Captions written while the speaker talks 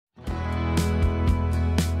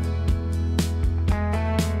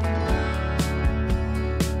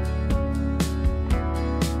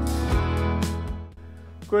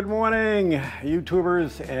Good morning,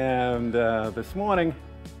 YouTubers, and this morning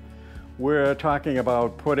we're talking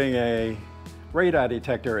about putting a radar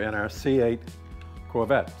detector in our C8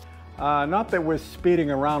 Corvette. Not that we're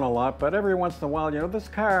speeding around a lot, but every once in a while, you know, this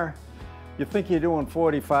car, you think you're doing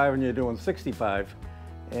 45 and you're doing 65,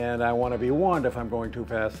 and I want to be warned if I'm going too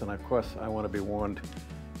fast, and of course I want to be warned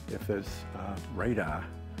if there's radar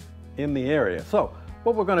in the area. So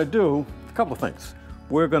what we're going to do, a couple of things.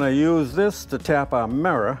 We're going to use this to tap our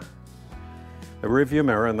mirror, the rear view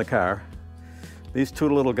mirror in the car. These two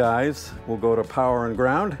little guys will go to power and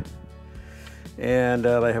ground, and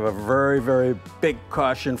they have a very, very big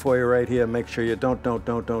caution for you right here. Make sure you don't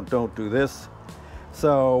do this.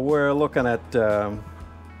 So we're looking at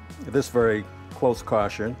this very close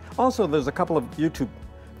caution. Also, there's a couple of YouTube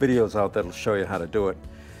videos out that'll show you how to do it.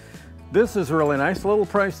 This is really nice, a little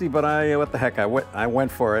pricey, but what the heck, I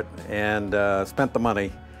went for it and spent the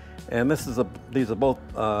money. And this is these are both,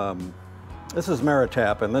 this is mirror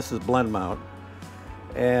tap and this is Blendmount.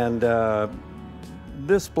 And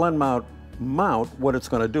this Blendmount mount, what it's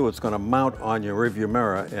going to do, it's going to mount on your rearview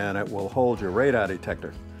mirror and it will hold your radar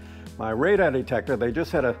detector. My radar detector, they've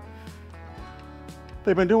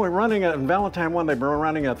been running it in Valentine 1, they've been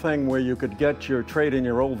running a thing where you could trade in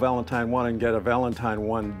your old Valentine 1 and get a Valentine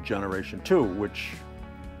 1 Generation 2, which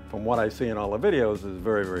from what I see in all the videos is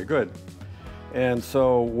very, very good. And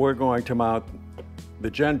so we're going to mount the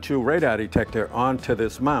Gen 2 radar detector onto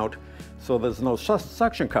this mount so there's no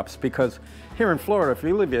suction cups, because here in Florida, if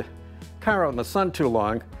you leave your car out in the sun too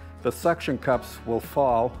long, the suction cups will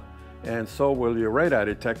fall and so will your radar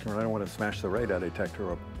detector, and I don't want to smash the radar detector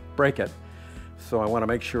or break it. So I want to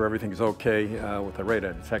make sure everything's okay with the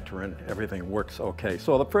radar detector and everything works okay.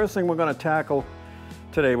 So the first thing we're going to tackle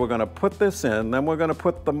today, we're going to put this in, then we're going to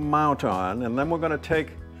put the mount on, and then we're going to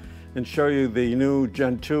take and show you the new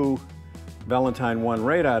Gen 2 Valentine 1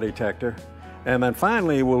 radar detector. And then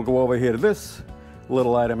finally we'll go over here to this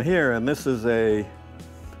little item here, and this is a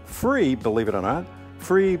free, believe it or not,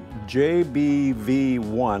 free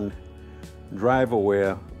JBV1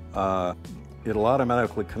 drive-aware. It'll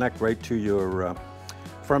automatically connect right to your,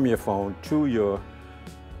 from your phone to your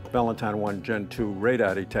Valentine 1 Gen 2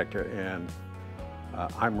 radar detector, and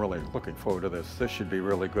I'm really looking forward to this. This should be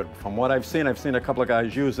really good. From what I've seen a couple of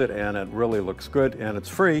guys use it, and it really looks good, and it's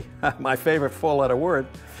free. My favorite four-letter word.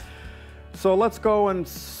 So let's go and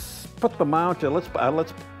put the mount in.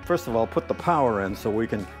 Let's first of all put the power in so we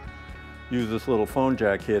can use this little phone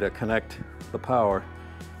jack here to connect the power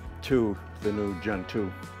to the new Gen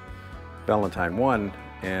 2 Valentine 1,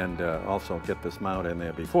 and also get this mount in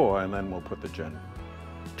there before, and then we'll put the Gen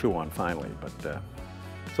 2 on finally. But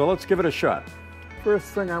so let's give it a shot.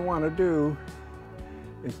 First thing I want to do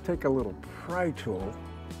is take a little pry tool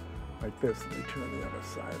like this. Let me turn the other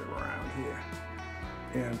side around here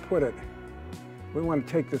and put it. We want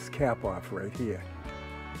to take this cap off right here.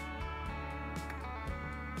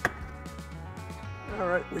 All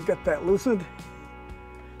right, we got that loosened,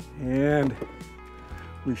 and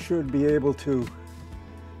we should be able to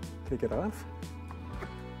take it off.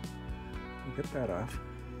 Get that off.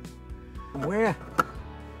 Where?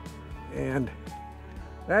 And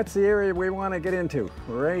that's the area we want to get into,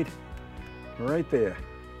 right there.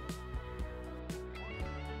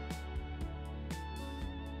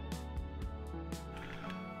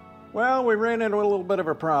 Well, we ran into a little bit of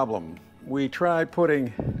a problem. We tried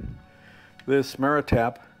putting this mirror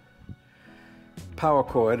tap power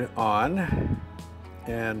cord on,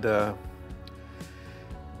 and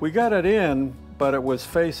we got it in, but it was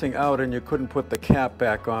facing out and you couldn't put the cap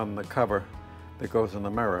back on the cover that goes in the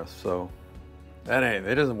mirror. So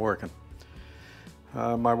it isn't working.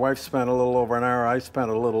 My wife spent a little over an hour, I spent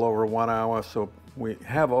a little over 1 hour, so we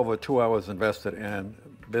have over 2 hours invested, and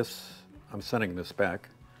I'm sending this back.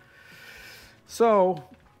 So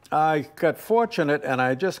I got fortunate, and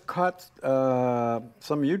I just caught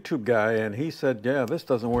some YouTube guy, and he said, yeah, this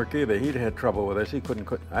doesn't work either. He'd had trouble with this.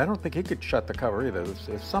 I don't think he could shut the cover either.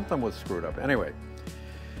 Something was screwed up. Anyway,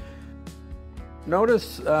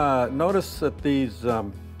 notice that these,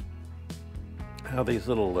 how these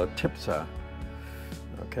little tips are.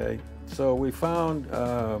 Okay, so we found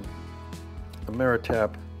a mirror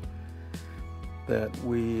tap that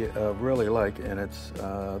we really like, and it's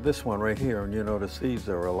this one right here, and you notice these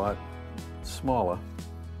are a lot smaller.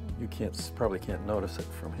 You probably can't notice it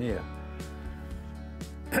from here,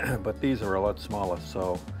 but these are a lot smaller.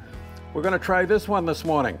 So we're going to try this one this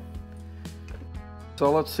morning.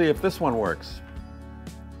 So let's see if this one works,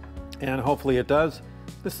 and hopefully it does.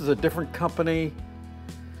 This is a different company.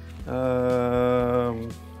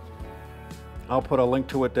 I'll put a link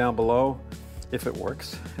to it down below if it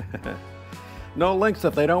works. No links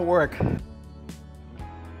if they don't work.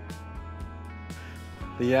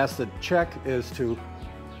 The acid check is to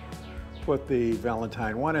put the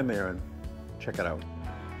Valentine 1 in there and check it out.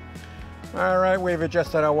 All right, we've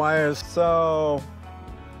adjusted our wires, so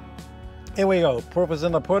here we go. Proof is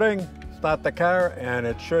in the pudding. Start the car and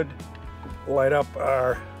it should light up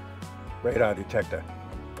our radar detector.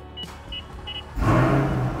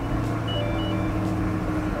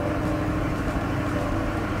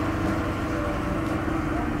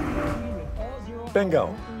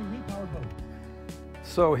 Bingo.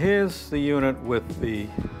 So here's the unit with the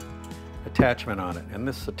attachment on it, and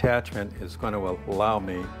this attachment is going to allow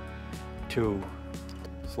me to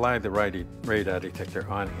slide the radar detector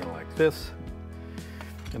on here like this,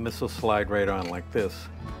 and this will slide right on like this.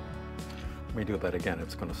 Let me do that again.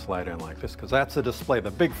 It's going to slide in like this because that's the display.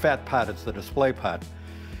 The big fat part is the display part.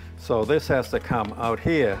 So this has to come out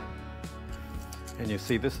here, and you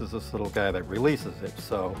see this is this little guy that releases it.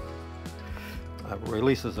 So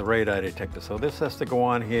releases the radar detector. So this has to go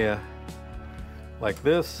on here like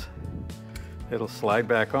this. It'll slide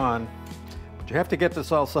back on, but you have to get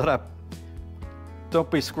this all set up.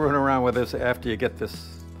 Don't be screwing around with this after you get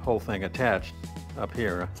this whole thing attached up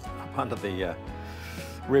here, up under the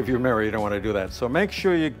rearview mirror. You don't want to do that. So make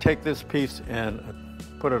sure you take this piece and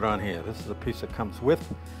put it on here. This is a piece that comes with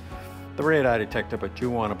the radar detector, but you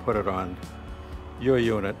want to put it on your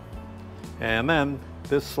unit. And then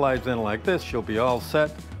this slides in like this. You'll be all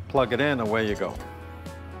set. Plug it in, away you go.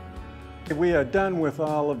 We are done with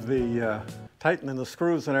all of the tightening the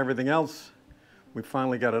screws and everything else. We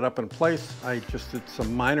finally got it up in place. I just did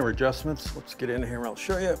some minor adjustments. Let's get in here, I'll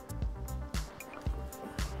show you.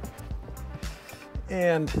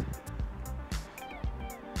 And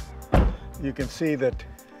you can see that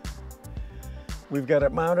we've got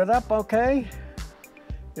it mounted up okay.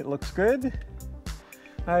 It looks good.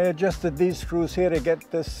 I adjusted these screws here to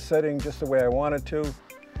get this setting just the way I wanted to,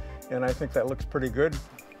 and I think that looks pretty good.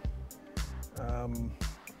 Let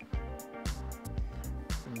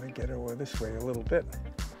me get over this way a little bit.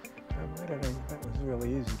 That was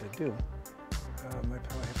really easy to do. I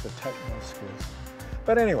probably have to tighten those screws.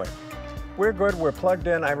 But anyway, we're good, we're plugged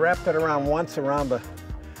in. I wrapped it around once around the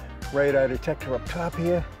radar detector up top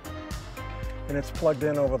here, and it's plugged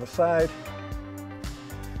in over the side.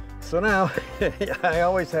 So now, I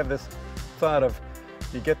always have this thought of,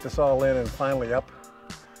 you get this all in and finally up,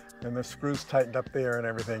 and the screws tightened up there and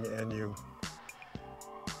everything, and you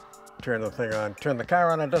turn the thing on, turn the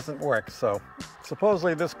car on, it doesn't work. So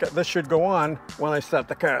supposedly this should go on when I start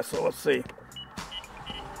the car, so let's see.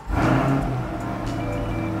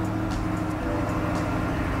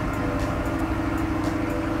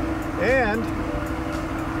 And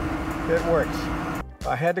it works.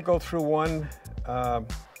 I had to go through one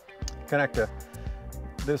connector.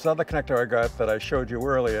 This other connector I got that I showed you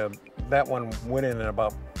earlier, that one went in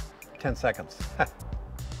about 10 seconds.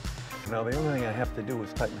 Now the only thing I have to do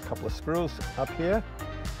is tighten a couple of screws up here,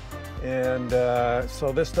 and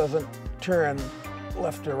so this doesn't turn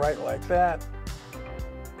left or right like that,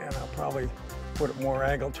 and I'll probably put it more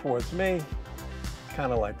angled towards me,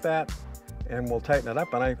 kind of like that, and we'll tighten it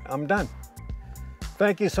up, and I'm done.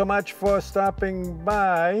 Thank you so much for stopping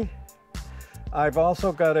by. I've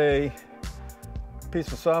also got a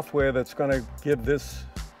piece of software that's going to give this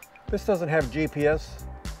doesn't have GPS,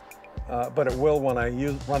 but it will when I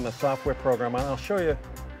run the software program, and I'll show you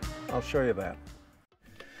that.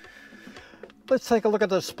 Let's take a look at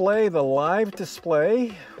the display, the live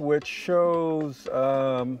display, which shows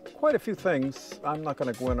quite a few things. I'm not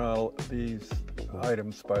going to go into all these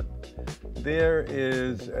items, but there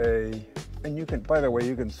is and you can, by the way,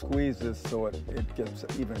 you can squeeze this so it gets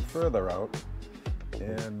even further out,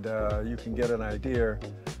 and you can get an idea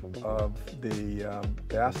of the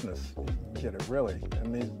vastness. You can get it really.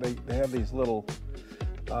 And they have these little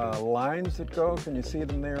lines that go. Can you see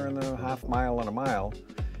them there in the half mile and a mile?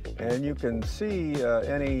 And you can see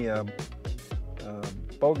any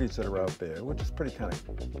bogies that are out there, which is pretty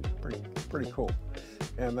cool.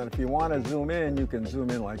 And then if you want to zoom in, you can zoom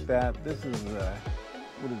in like that. This is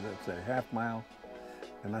what does that say? Half mile,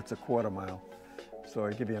 and that's a quarter mile. So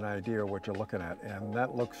I give you an idea of what you're looking at, and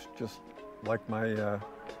that looks just like my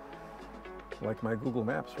Google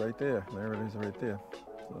Maps right there. There it is right there.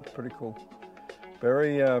 So it's pretty cool.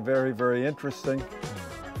 Very, very, very interesting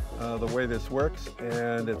the way this works,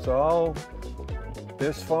 and it's all.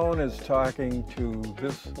 This phone is talking to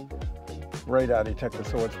this radar detector,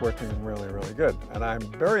 so it's working really, really good. And I'm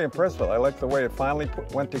very impressed with it. I like the way it finally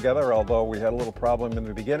went together, although we had a little problem in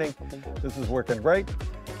the beginning. This is working great.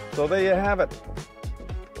 So there you have it.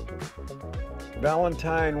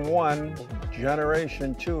 Valentine 1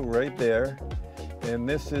 Generation 2 right there. And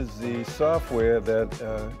this is the software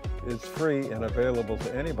that is free and available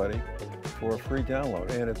to anybody for a free download.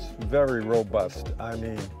 And it's very robust. I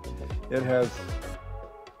mean, it has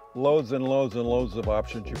loads and loads and loads of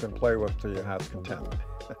options you can play with to your heart's content.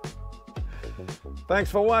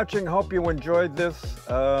 Thanks for watching. Hope you enjoyed this,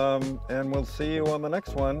 and we'll see you on the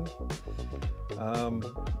next one.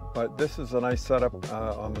 But this is a nice setup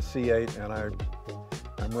on the C8, and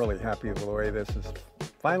I'm really happy with the way this has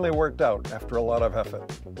finally worked out after a lot of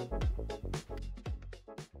effort.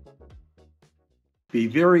 Be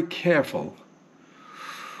very careful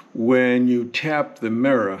when you tap the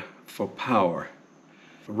mirror for power.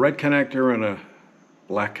 A red connector and a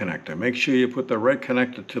black connector. Make sure you put the red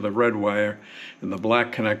connector to the red wire and the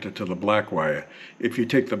black connector to the black wire. If you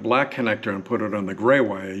take the black connector and put it on the gray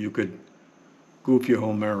wire, you could goof your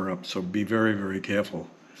whole mirror up, so be very, very careful.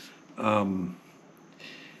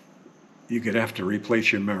 You could have to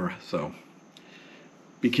replace your mirror, so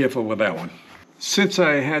be careful with that one. Since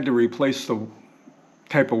I had to replace the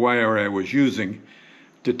type of wire I was using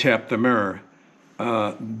to tap the mirror,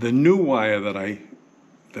 the new wire that I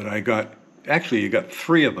got, actually you got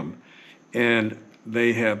 3 of them, and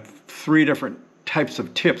they have 3 different types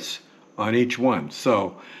of tips on each one.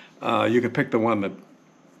 So you can pick the one that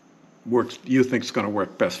you think is going to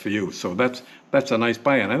work best for you. So that's a nice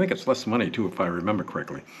buy, and I think it's less money too, if I remember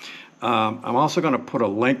correctly. I'm also going to put a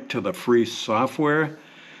link to the free software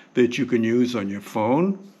that you can use on your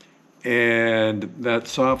phone, and that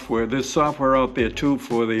software, there's software out there too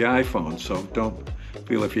for the iPhone, so don't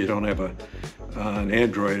feel if you don't have an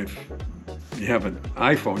Android. If you have an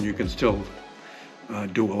iPhone, you can still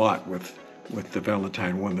do a lot with the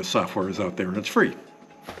Valentine one. The software is out there and it's free.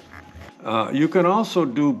 You can also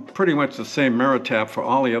do pretty much the same mirror tap for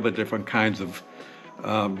all the other different kinds of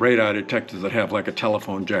radar detectors that have like a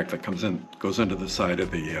telephone jack that goes into the side of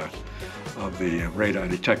the radar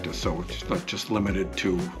detector. So it's not just limited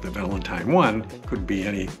to the Valentine one. Could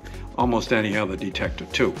be almost any other detector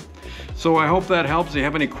too. So I hope that helps. If you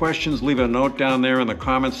have any questions, leave a note down there in the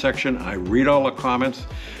comments section. I read all the comments.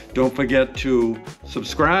 Don't forget to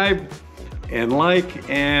subscribe and like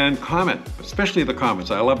and comment, especially the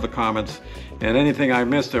comments. I love the comments, and anything I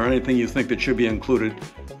missed or anything you think that should be included,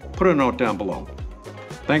 put a note down below.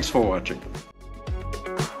 Thanks for watching.